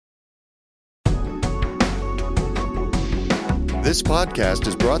This podcast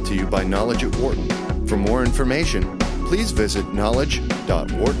is brought to you by Knowledge at Wharton. For more information, please visit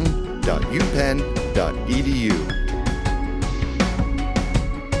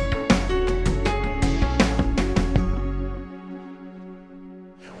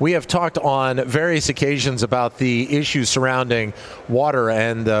We have talked on various occasions about the issues surrounding water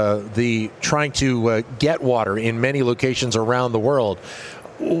and the trying to get water in many locations around the world.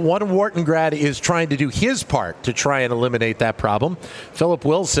 One Wharton grad is trying to do his part to try and eliminate that problem. Philip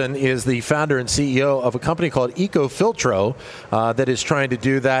Wilson is the founder and CEO of a company called EcoFiltro that is trying to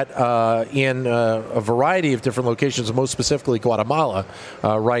do that in a variety of different locations, most specifically Guatemala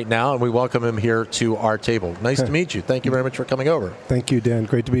right now. And we welcome him here to our table. Nice to meet you. Thank you very much for coming over. Thank you, Dan.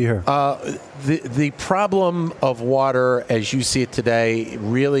 Great to be here. The problem of water, as you see it today,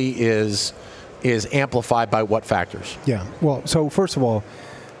 really is amplified by what factors? Yeah. Well, so first of all,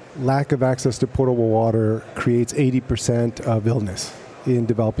 lack of access to potable water creates 80% of illness in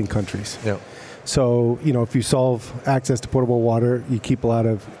developing countries. Yeah. So, if you solve access to potable water, you keep a lot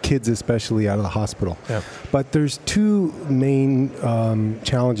of kids, especially, out of the hospital. Yeah. But there's two main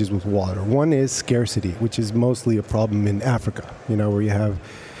challenges with water. One is scarcity, which is mostly a problem in Africa, where you have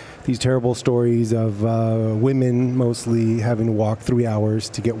these terrible stories of women mostly having to walk 3 hours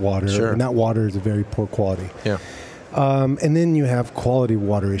to get water. Sure. And that water is of very poor quality. Yeah. And then you have quality of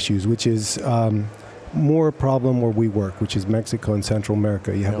water issues, which is more a problem where we work, which is Mexico and Central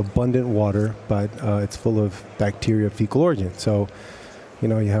America. You have abundant water, but it's full of bacteria of fecal origin. So, you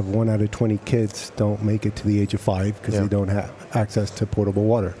have 1 out of 20 kids don't make it to the age of 5 because they don't have access to potable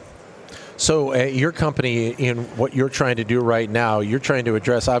water. So your company, in what you're trying to do right now, you're trying to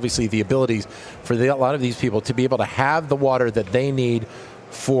address, obviously, the abilities for a lot of these people to be able to have the water that they need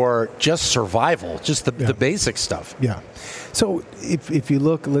for just survival, just the basic stuff. Yeah. So if you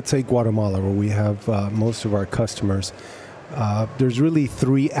look, let's say Guatemala, where we have most of our customers, there's really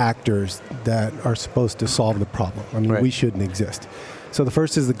 3 actors that are supposed to solve the problem. I mean, we shouldn't exist. So the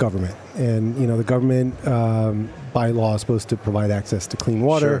first is the government. And, the government, by law, is supposed to provide access to clean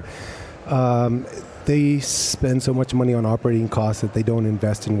water. Sure. They spend so much money on operating costs that they don't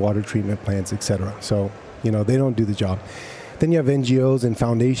invest in water treatment plants, et cetera. So, they don't do the job. Then you have NGOs and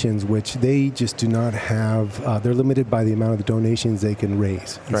foundations, which they just do not have, they're limited by the amount of donations they can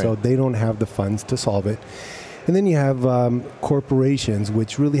raise. Right. So they don't have the funds to solve it. And then you have corporations,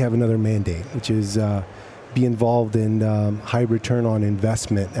 which really have another mandate, which is be involved in high return on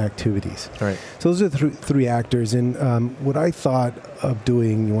investment activities. Right. So those are the 3 actors. And what I thought of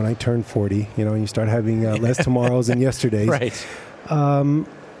doing when I turned 40, and you start having less tomorrows than yesterdays. Right.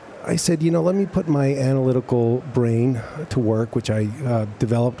 I said, let me put my analytical brain to work, which I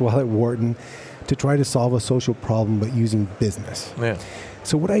developed while at Wharton, to try to solve a social problem, but using business. Yeah.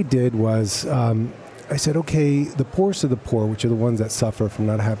 So what I did was I said, okay, the poorest of the poor, which are the ones that suffer from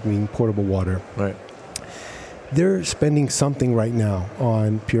not having potable water, Right. they're spending something right now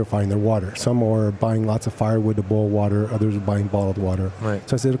on purifying their water. Some are buying lots of firewood to boil water. Others are buying bottled water. Right.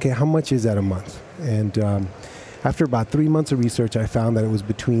 So I said, okay, how much is that a month? And after about 3 months of research, I found that it was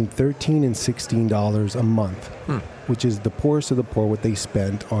between $13 and $16 a month, which is the poorest of the poor, what they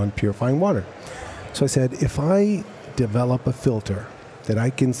spend on purifying water. So I said, if I develop a filter that I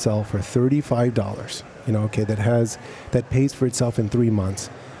can sell for $35, that pays for itself in 3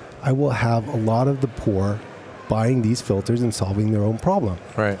 months, I will have a lot of the poor buying these filters and solving their own problem.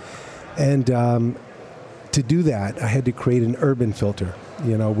 Right. And to do that, I had to create an urban filter,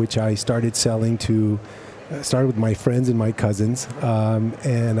 which I started selling to. Started with my friends and my cousins,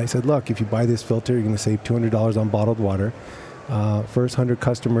 and I said, look, if you buy this filter, you're going to save $200 on bottled water. First 100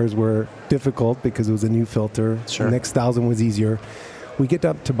 customers were difficult because it was a new filter. Sure. The next 1,000 was easier. We get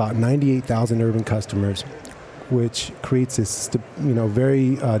up to about 98,000 urban customers, which creates this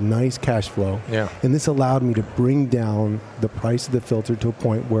very nice cash flow. Yeah. And this allowed me to bring down the price of the filter to a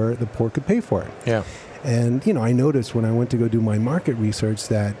point where the poor could pay for it. Yeah. And, I noticed when I went to go do my market research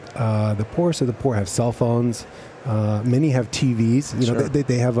that the poorest of the poor have cell phones. Many have TVs. Sure.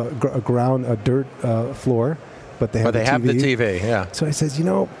 They have a dirt floor, but they have the TV, yeah. So I says,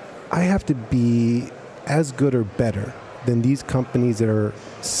 I have to be as good or better than these companies that are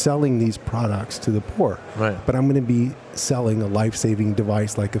selling these products to the poor. Right. But I'm going to be selling a life-saving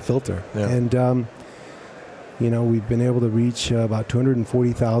device like a filter. Yeah. And, we've been able to reach about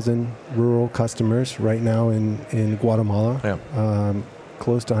 240,000 rural customers right now in Guatemala,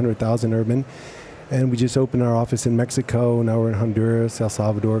 close to 100,000 urban. And we just opened our office in Mexico. Now we're in Honduras, El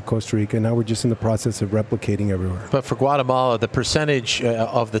Salvador, Costa Rica. Now we're just in the process of replicating everywhere. But for Guatemala, the percentage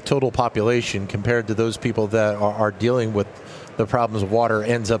of the total population compared to those people that are dealing with the problems of water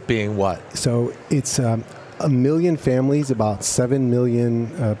ends up being what? So it's 1 million families, about 7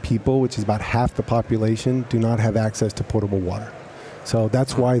 million people, which is about half the population, do not have access to potable water. So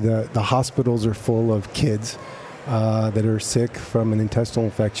that's why the hospitals are full of kids that are sick from an intestinal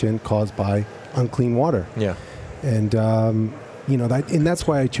infection caused by unclean water. Yeah. And that's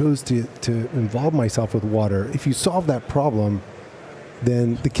why I chose to involve myself with water. If you solve that problem,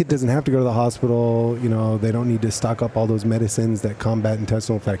 then the kid doesn't have to go to the hospital. They don't need to stock up all those medicines that combat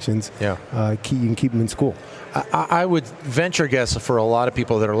intestinal infections. Yeah. You can keep them in school. I would venture guess for a lot of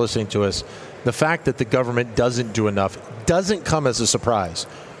people that are listening to us, the fact that the government doesn't do enough doesn't come as a surprise,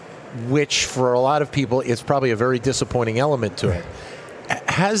 which for a lot of people is probably a very disappointing element to it.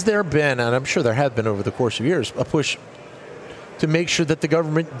 Has there been, and I'm sure there have been over the course of years, a push to make sure that the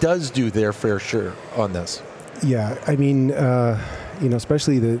government does do their fair share on this? Yeah, I mean,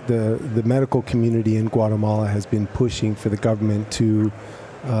 especially the medical community in Guatemala has been pushing for the government to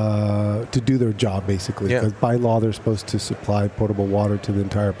do their job, basically. Because by law, they're supposed to supply potable water to the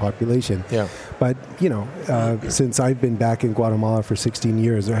entire population. Yeah. But, since I've been back in Guatemala for 16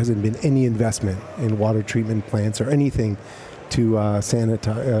 years, there hasn't been any investment in water treatment plants or anything to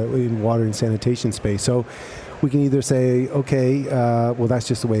in water and sanitation space. So we can either say, okay, well, that's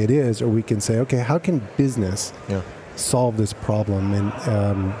just the way it is, or we can say, okay, how can business solve this problem?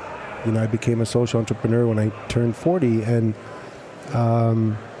 And, I became a social entrepreneur when I turned 40, and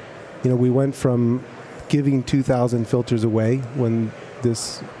we went from giving 2,000 filters away when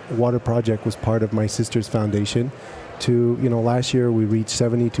this water project was part of my sister's foundation to, last year we reached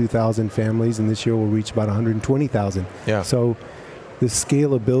 72,000 families, and this year we'll reach about 120,000. Yeah. So the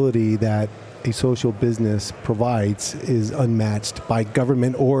scalability that a social business provides is unmatched by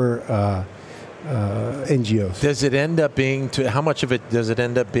government or NGOs. Does it end up being, how much of it does it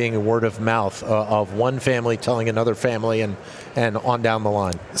end up being a word of mouth of one family telling another family and on down the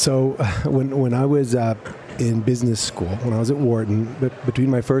line? So when I was in business school, when I was at Wharton,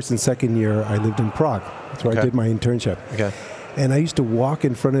 between my first and second year, I lived in Prague. That's where I did my internship. Okay. And I used to walk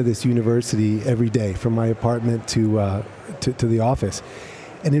in front of this university every day from my apartment to the office.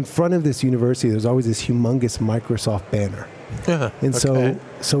 And in front of this university, there's always this humongous Microsoft banner. And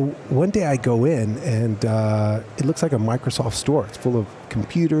so one day I go in, and it looks like a Microsoft store. It's full of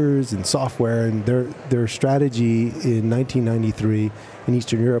computers and software, and their strategy in 1993 in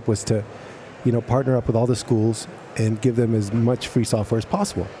Eastern Europe was to, partner up with all the schools and give them as much free software as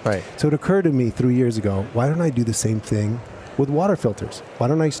possible. Right. So it occurred to me 3 years ago, why don't I do the same thing with water filters? Why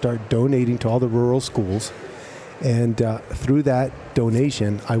don't I start donating to all the rural schools? And through that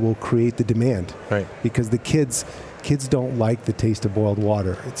donation, I will create the demand. Right. Because the kids don't like the taste of boiled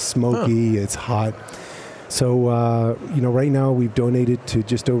water. It's smoky, it's hot. So, right now we've donated to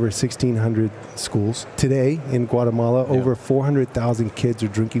just over 1,600 schools. Today in Guatemala, over 400,000 kids are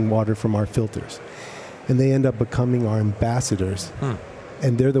drinking water from our filters. And they end up becoming our ambassadors.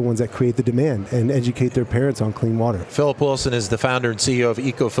 And they're the ones that create the demand and educate their parents on clean water. Philip Wilson is the founder and CEO of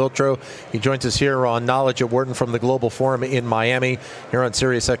EcoFiltro. He joins us here on Knowledge at Wharton from the Global Forum in Miami, here on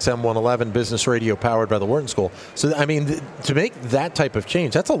Sirius XM 111, business radio powered by the Wharton School. So, I mean, to make that type of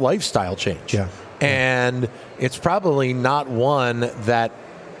change, that's a lifestyle change. Yeah. And it's probably not one that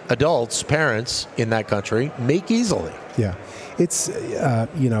adults, parents in that country make easily. Yeah. It's,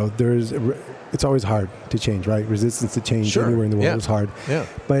 it's always hard to change, right? Resistance to change anywhere in the world is hard. Yeah.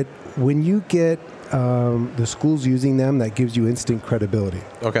 But when you get the schools using them, that gives you instant credibility.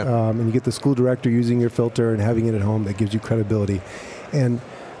 Okay. And you get the school director using your filter and having it at home, that gives you credibility. And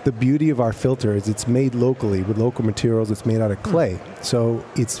the beauty of our filter is it's made locally with local materials. It's made out of clay. So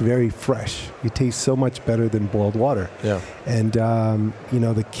it's very fresh. It tastes so much better than boiled water. Yeah. And,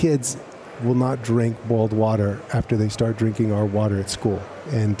 the kids will not drink boiled water after they start drinking our water at school.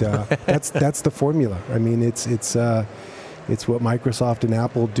 And that's the formula. I mean, it's what Microsoft and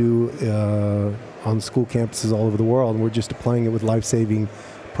Apple do on school campuses all over the world, and we're just applying it with life-saving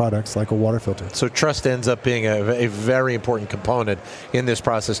products like a water filter. So trust ends up being a very important component in this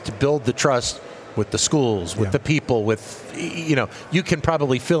process to build the trust with the schools, with the people, with, you can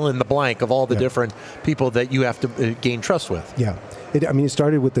probably fill in the blank of all the different people that you have to gain trust with. Yeah. It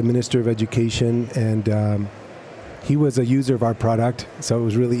started with the Minister of Education, and he was a user of our product, so it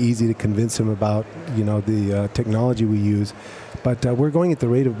was really easy to convince him about, the technology we use. But we're going at the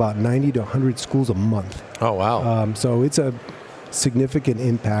rate of about 90 to 100 schools a month. Oh, wow. So it's a significant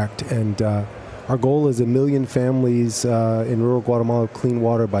impact, and our goal is 1 million families in rural Guatemala clean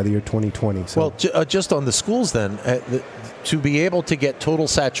water by the year 2020. So. Well, just on the schools then, to be able to get total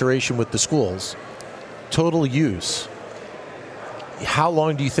saturation with the schools, total use, how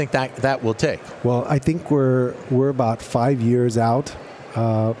long do you think that will take? Well, I think we're about 5 years out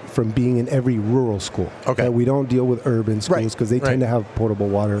from being in every rural school. Okay. We don't deal with urban schools because they tend to have potable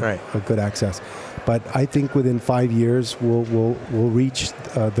water, good access. But I think within 5 years we'll reach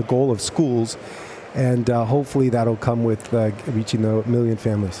the goal of schools, and hopefully that'll come with reaching the 1 million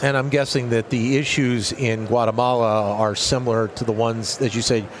families. And I'm guessing that the issues in Guatemala are similar to the ones, as you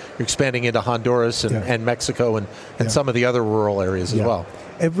say, you're expanding into Honduras and Mexico and some of the other rural areas as well.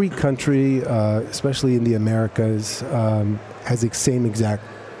 Every country, especially in the Americas, has the same exact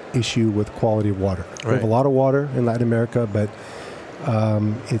issue with quality of water. We have a lot of water in Latin America, but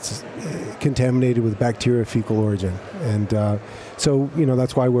it's contaminated with bacteria of fecal origin. And so,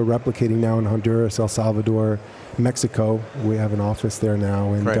 that's why we're replicating now in Honduras, El Salvador, Mexico. We have an office there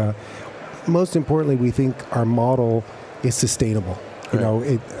now. And most importantly, we think our model is sustainable.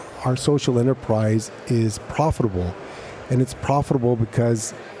 Our social enterprise is profitable. And it's profitable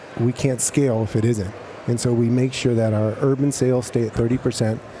because we can't scale if it isn't. And so we make sure that our urban sales stay at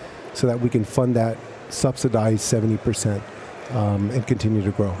 30% so that we can fund that subsidized 70% and continue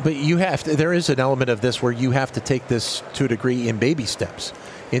to grow. But there is an element of this where you have to take this to a degree in baby steps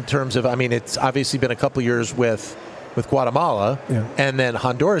in terms of, it's obviously been a couple of years with Guatemala, and then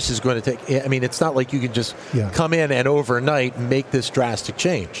Honduras is going to take, it's not like you can just come in and overnight make this drastic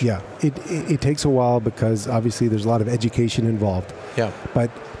change. Yeah, it takes a while because obviously there's a lot of education involved. Yeah. But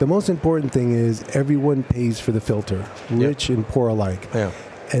the most important thing is everyone pays for the filter, rich and poor alike. Yeah.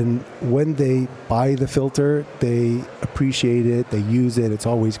 And when they buy the filter, they appreciate it, they use it, it's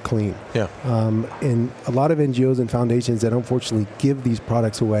always clean. Yeah. And a lot of NGOs and foundations that unfortunately give these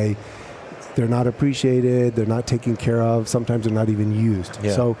products away, they're not appreciated, they're not taken care of, sometimes they're not even used.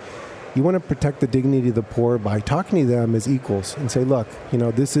 Yeah. So you want to protect the dignity of the poor by talking to them as equals and say, look,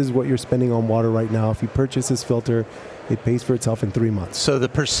 this is what you're spending on water right now. If you purchase this filter, it pays for itself in 3 months. So the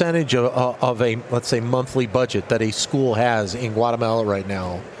percentage of a, let's say, monthly budget that a school has in Guatemala right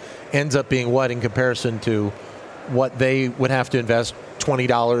now ends up being what in comparison to what they would have to invest,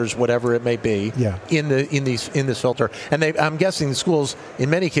 $20, whatever it may be, in this filter. And I'm guessing the schools, in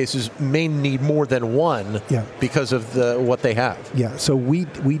many cases, may need more than one because of what they have. Yeah, so we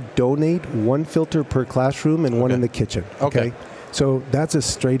donate one filter per classroom and one in the kitchen. Okay. So that's a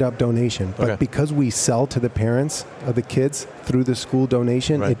straight up donation. But because we sell to the parents of the kids through the school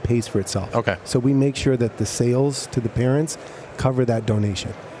donation, it pays for itself. Okay. So we make sure that the sales to the parents cover that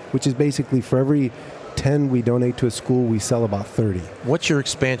donation, which is basically for every 10 we donate to a school, we sell about 30. What's your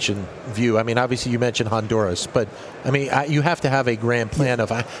expansion view? Obviously you mentioned Honduras, but you have to have a grand plan of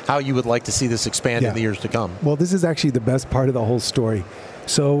how you would like to see this expand in the years to come. Well, this is actually the best part of the whole story.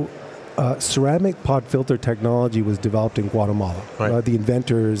 So ceramic pod filter technology was developed in Guatemala. The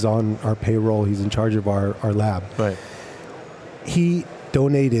inventor is on our payroll. He's in charge of our lab. Right. He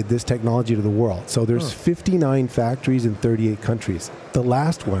donated this technology to the world. So there's 59 factories in 38 countries. The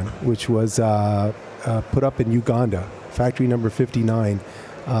last one, which was put up in Uganda, factory number 59,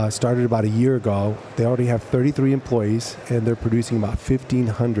 started about a year ago. They already have 33 employees, and they're producing about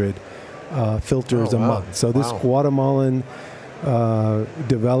 1,500 filters a month. So this Guatemalan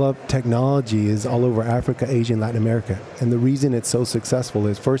developed technology is all over Africa, Asia, and Latin America. And the reason it's so successful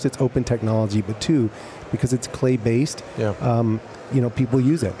is, first, it's open technology, but two, because it's clay-based, people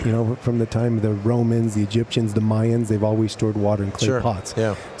use it. From the time of the Romans, the Egyptians, the Mayans, they've always stored water in clay pots.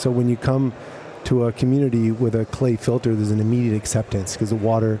 Yeah. So when you come to a community with a clay filter, there's an immediate acceptance because the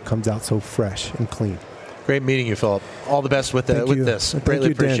water comes out so fresh and clean. Great meeting you, Philip. All the best with this.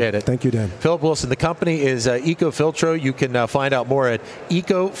 Greatly appreciate it. Thank you, Dan. Philip Wilson. The company is EcoFiltro. You can find out more at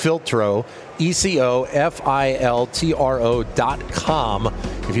EcoFiltro, EcoFiltro.com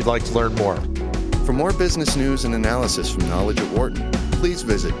if you'd like to learn more. For more business news and analysis from Knowledge at Wharton, please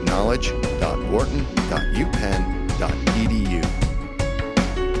visit knowledge.wharton.upenn.edu.